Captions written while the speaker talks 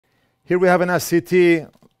Here we have an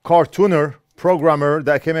SCT car tuner programmer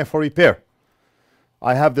that came in for repair.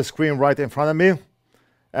 I have the screen right in front of me,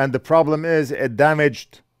 and the problem is a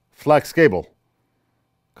damaged Flux cable.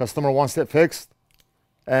 Customer wants it fixed,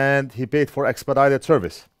 and he paid for expedited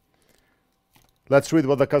service. Let's read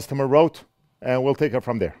what the customer wrote, and we'll take it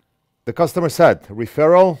from there. The customer said,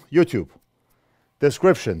 referral, YouTube.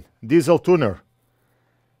 Description, diesel tuner.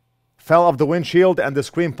 Fell off the windshield and the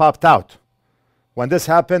screen popped out. When this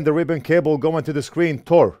happened, the ribbon cable going to the screen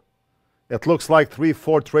tore. It looks like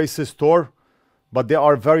 3/4 traces tore, but they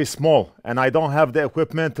are very small, and I don't have the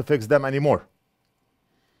equipment to fix them anymore.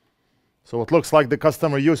 So it looks like the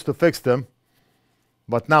customer used to fix them,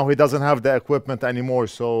 but now he doesn't have the equipment anymore,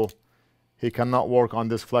 so he cannot work on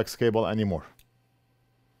this Flux cable anymore.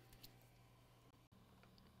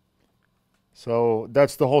 So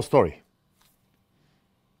that's the whole story.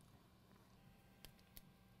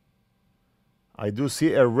 I do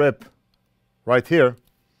see a rip right here.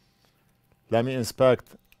 Let me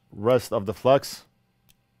inspect rest of the Flux.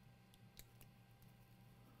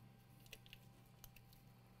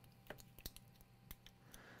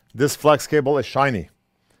 This Flux cable is shiny.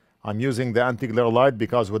 I'm using the anti-glare light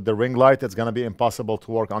because with the ring light it's going to be impossible to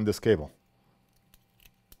work on this cable.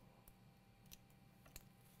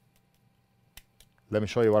 Let me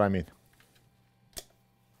show you what I mean.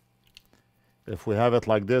 If we have it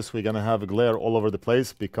like this, we're going to have a glare all over the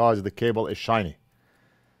place because the cable is shiny.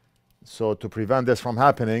 So to prevent this from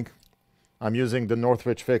happening, I'm using the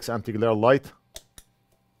NorthridgeFix anti-glare light.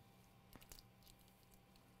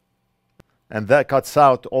 And that cuts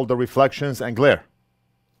out all the reflections and glare.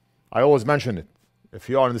 I always mention it. If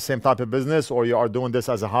you are in the same type of business or you are doing this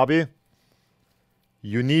as a hobby,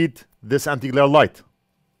 you need this anti-glare light.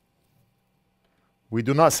 We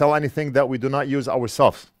do not sell anything that we do not use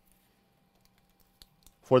ourselves,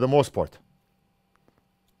 for the most part.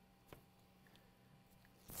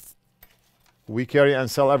 We carry and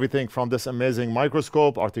sell everything from this amazing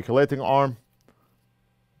microscope, articulating arm,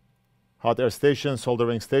 hot air station,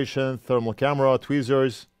 soldering station, thermal camera,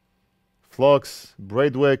 tweezers, Flux,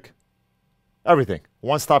 braid wick, everything.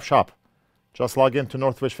 One-stop shop. Just log in to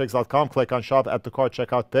NorthridgeFix.com, click on shop, add to cart,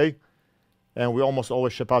 checkout, pay, and we almost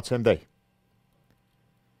always ship out same day.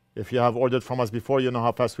 If you have ordered from us before, you know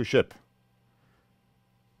how fast we ship.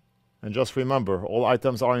 And just remember, all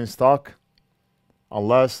items are in stock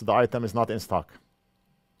unless the item is not in stock.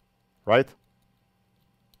 Right?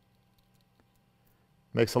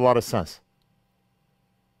 Makes a lot of sense.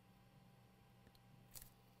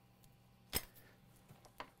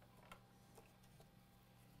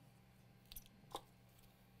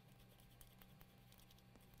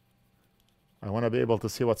 I want to be able to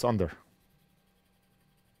see what's under.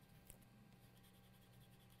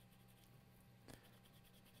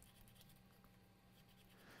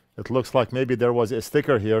 It looks like maybe there was a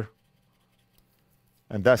sticker here,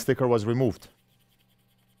 and that sticker was removed.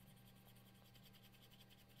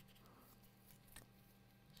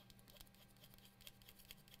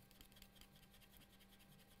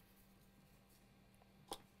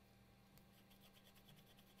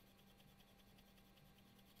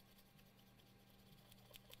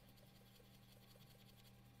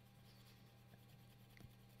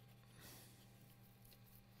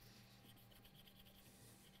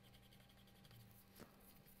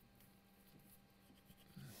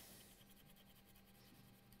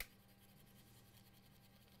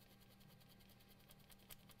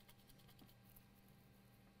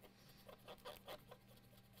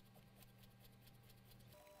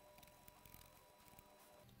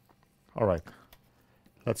 All right,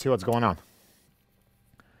 let's see what's going on.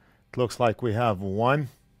 It looks like we have 1,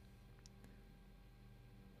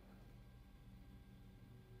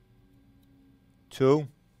 2,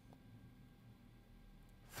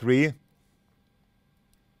 3,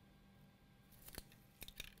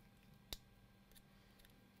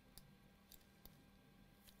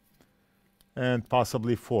 and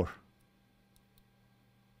possibly 4.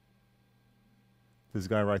 This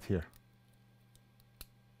guy right here.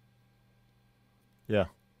 Yeah.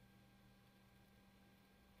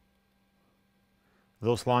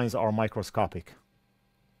 Those lines are microscopic.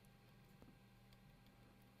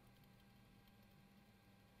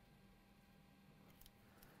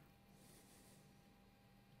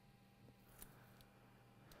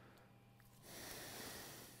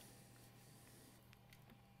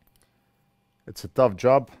 It's a tough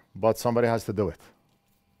job, but somebody has to do it,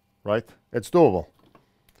 right? It's doable,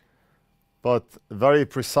 but very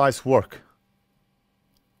precise work.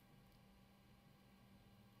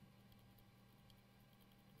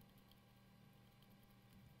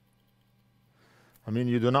 I mean,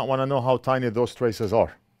 you do not want to know how tiny those traces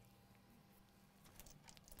are.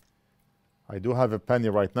 I do have a penny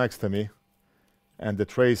right next to me, and the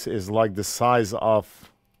trace is like the size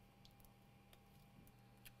of,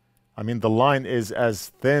 I mean, the line is as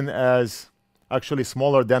thin as, actually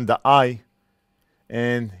smaller than the I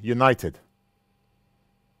in United.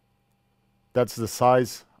 That's the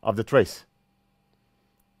size of the trace.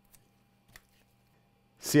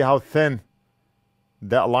 See how thin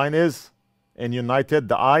that line is in United,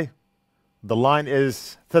 the I? The line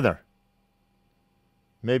is thinner.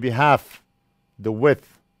 Maybe half the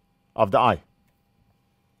width of the I.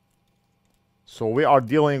 So we are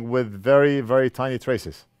dealing with very, very tiny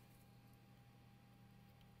traces.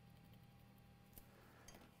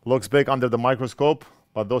 Looks big under the microscope,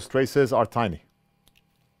 but those traces are tiny.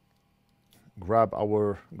 Grab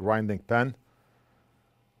our grinding pen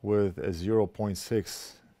with a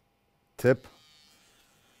 0.6 tip,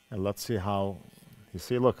 and let's see how, you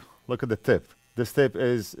see, look at the tip. This tip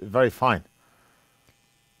is very fine,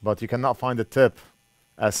 but you cannot find a tip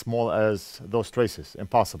as small as those traces.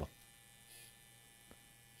 Impossible.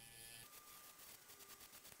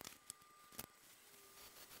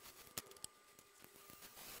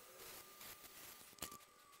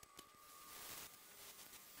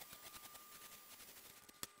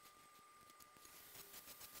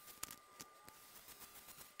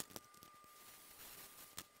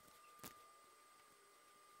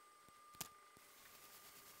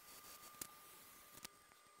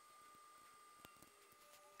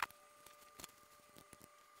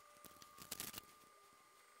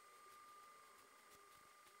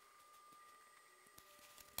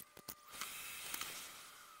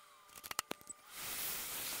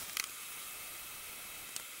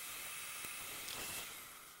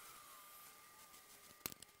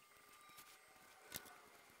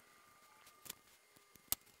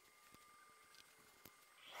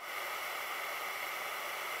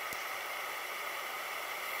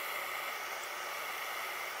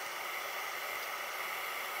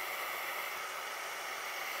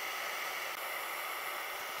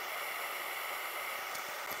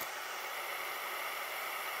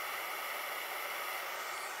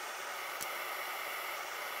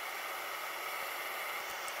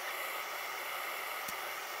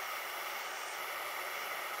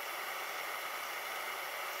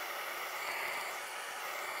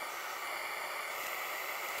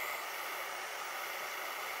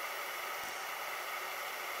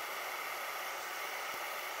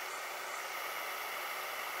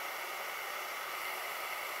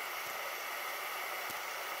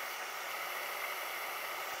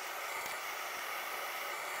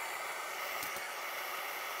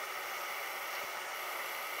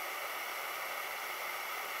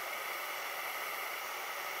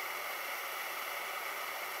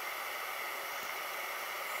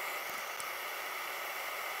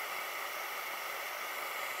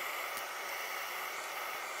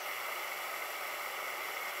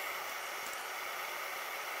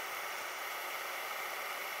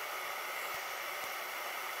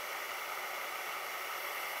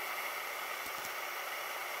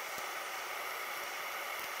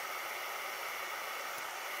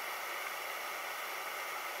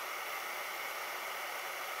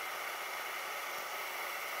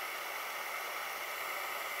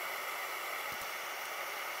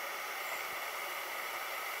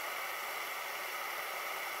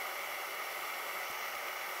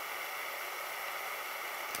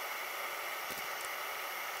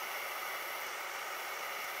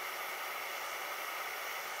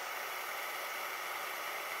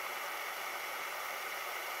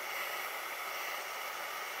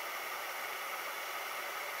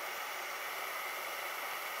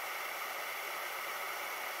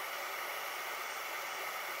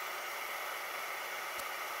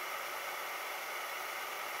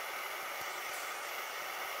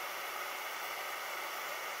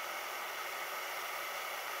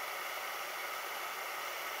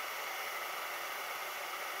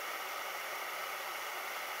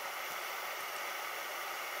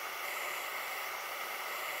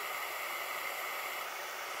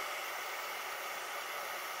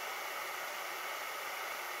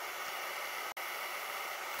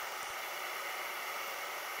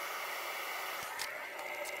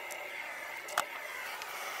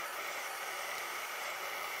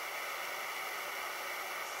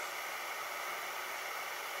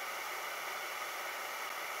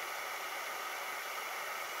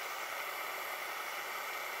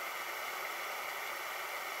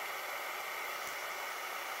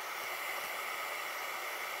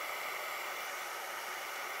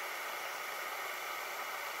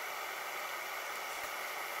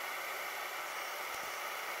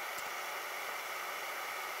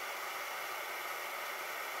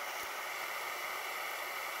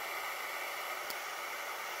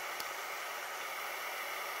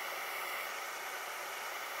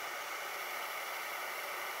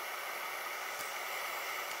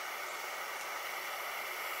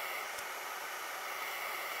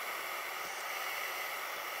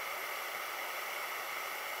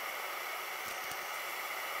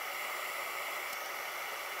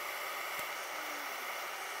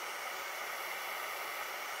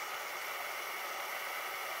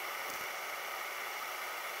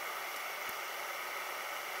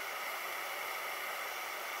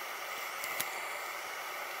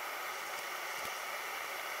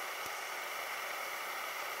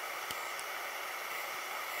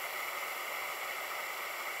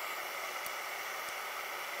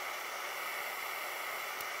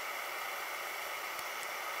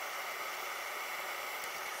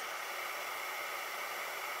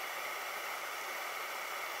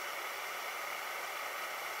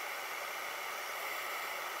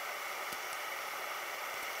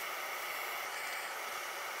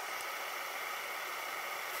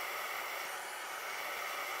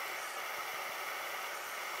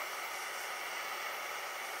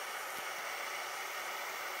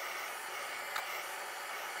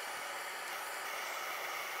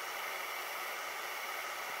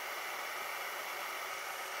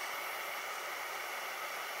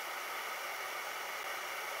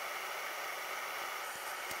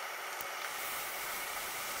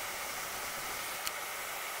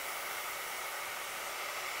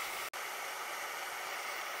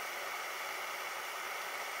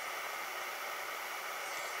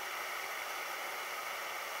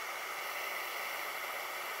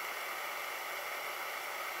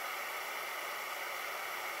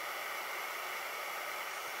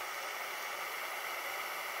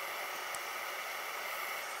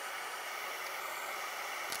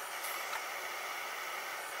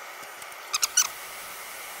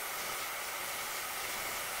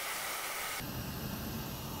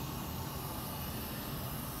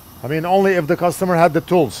 I mean, only if the customer had the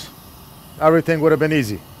tools, everything would have been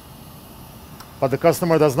easy. But the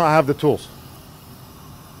customer does not have the tools.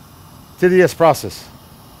 Tedious process.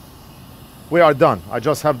 We are done. I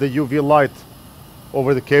just have the UV light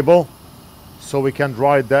over the cable so we can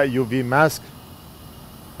dry that UV mask.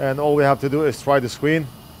 And all we have to do is try the screen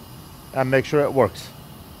and make sure it works.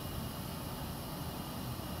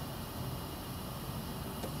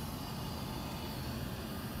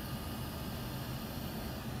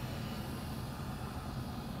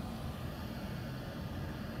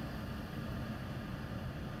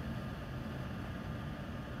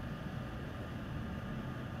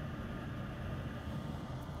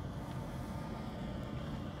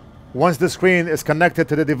 Once the screen is connected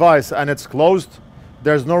to the device and it's closed,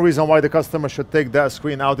 there's no reason why the customer should take that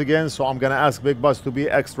screen out again. So I'm gonna ask Big Boss to be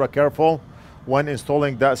extra careful when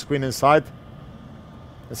installing that screen inside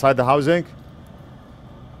the housing,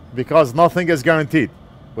 because nothing is guaranteed.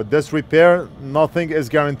 With this repair, nothing is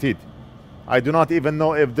guaranteed. I do not even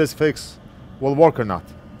know if this fix will work or not.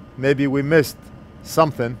 Maybe we missed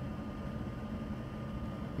something.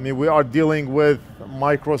 I mean, we are dealing with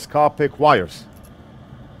microscopic wires.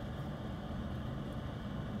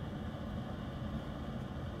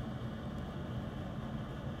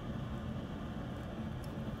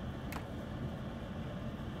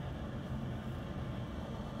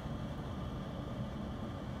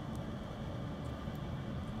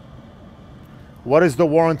 What is the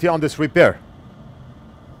warranty on this repair?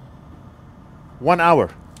 1 hour.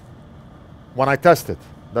 When I test it,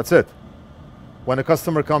 that's it. When a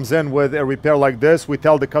customer comes in with a repair like this, we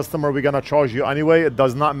tell the customer we're gonna charge you anyway. It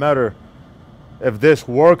does not matter if this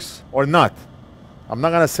works or not. I'm not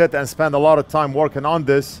gonna sit and spend a lot of time working on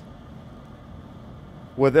this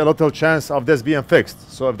with a little chance of this being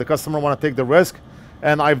fixed. So if the customer wanna take the risk,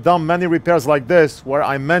 and I've done many repairs like this where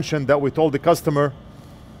I mentioned that we told the customer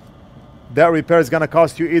that repair is gonna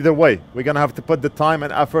cost you either way. We're gonna have to put the time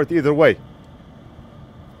and effort either way.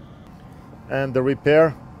 And the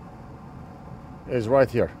repair is right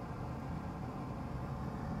here.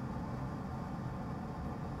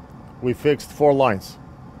 We fixed 4 lines.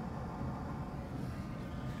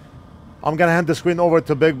 I'm gonna hand the screen over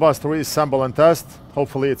to Big Boss to reassemble and test.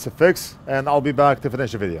 Hopefully it's a fix, and I'll be back to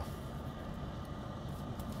finish the video.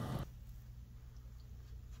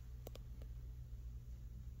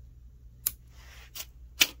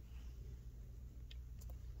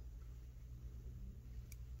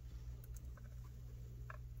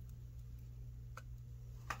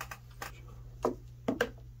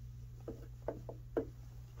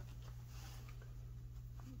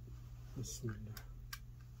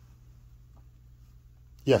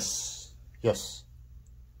 Yes, yes.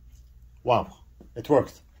 Wow, it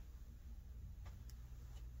worked.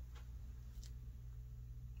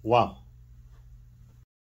 Wow.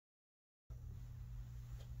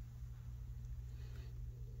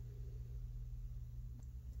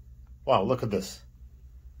 Wow, look at this.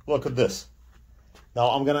 Look at this.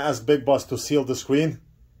 Now I'm gonna ask Big Boss to seal the screen,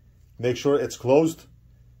 make sure it's closed,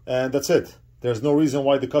 and that's it. There's no reason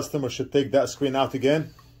why the customer should take that screen out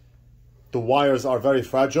again. The wires are very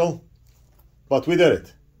fragile, but we did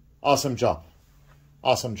it. Awesome job.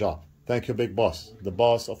 Awesome job. Thank you, Big Boss, the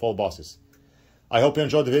boss of all bosses. I hope you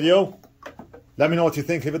enjoyed the video. Let me know what you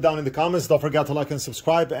think. Leave it down in the comments. Don't forget to like and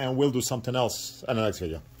subscribe, and we'll do something else in the next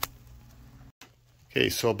video. Okay,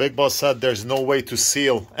 so Big Boss said there's no way to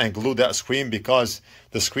seal and glue that screen because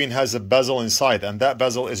the screen has a bezel inside, and that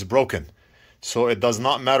bezel is broken. So it does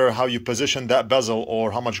not matter how you position that bezel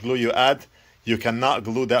or how much glue you add, you cannot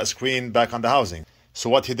glue that screen back on the housing.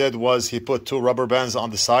 So what he did was he put 2 rubber bands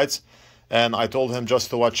on the sides, and I told him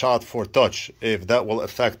just to watch out for touch, if that will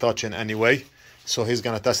affect touch in any way. So he's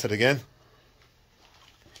gonna test it again,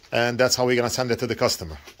 and that's how we're gonna send it to the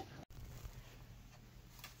customer.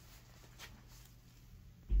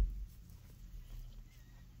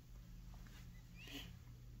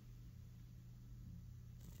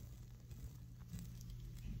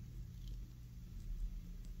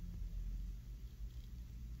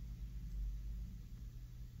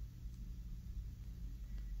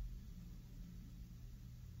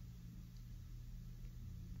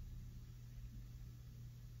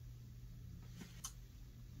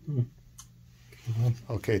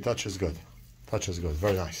 Okay, touch is good. Touch is good.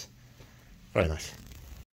 Very nice. Very nice.